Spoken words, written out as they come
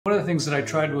One of the things that I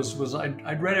tried was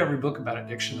I'd read every book about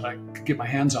addiction that I could get my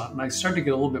hands on, and I started to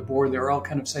get a little bit bored. They were all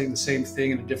kind of saying the same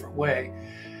thing in a different way.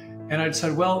 And I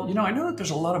decided, well, I know that there's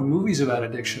a lot of movies about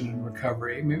addiction and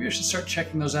recovery. Maybe I should start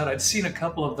checking those out. I'd seen a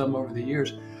couple of them over the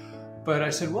years, but I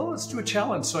said, well, let's do a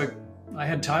challenge. So I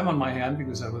had time on my hand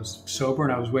because I was sober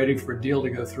and I was waiting for a deal to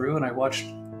go through. And I watched,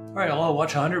 all right, I'll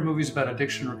watch 100 movies about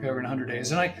addiction and recovery in 100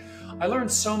 days. And I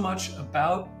learned so much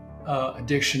about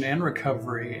addiction and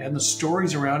recovery and the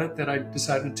stories around it that I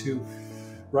decided to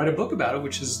write a book about it,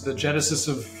 which is the genesis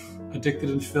of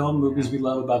Addicted in Film, Movies We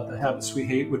Love About the Habits We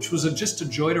Hate, which was just a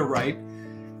joy to write.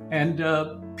 And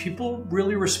people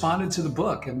really responded to the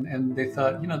book, and they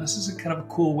thought, this is a kind of a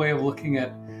cool way of looking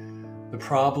at the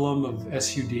problem of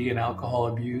SUD and alcohol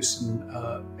abuse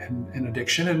and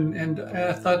addiction. And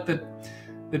I thought that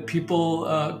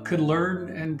people could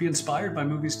learn and be inspired by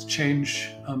movies to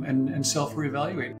change and self-reevaluate.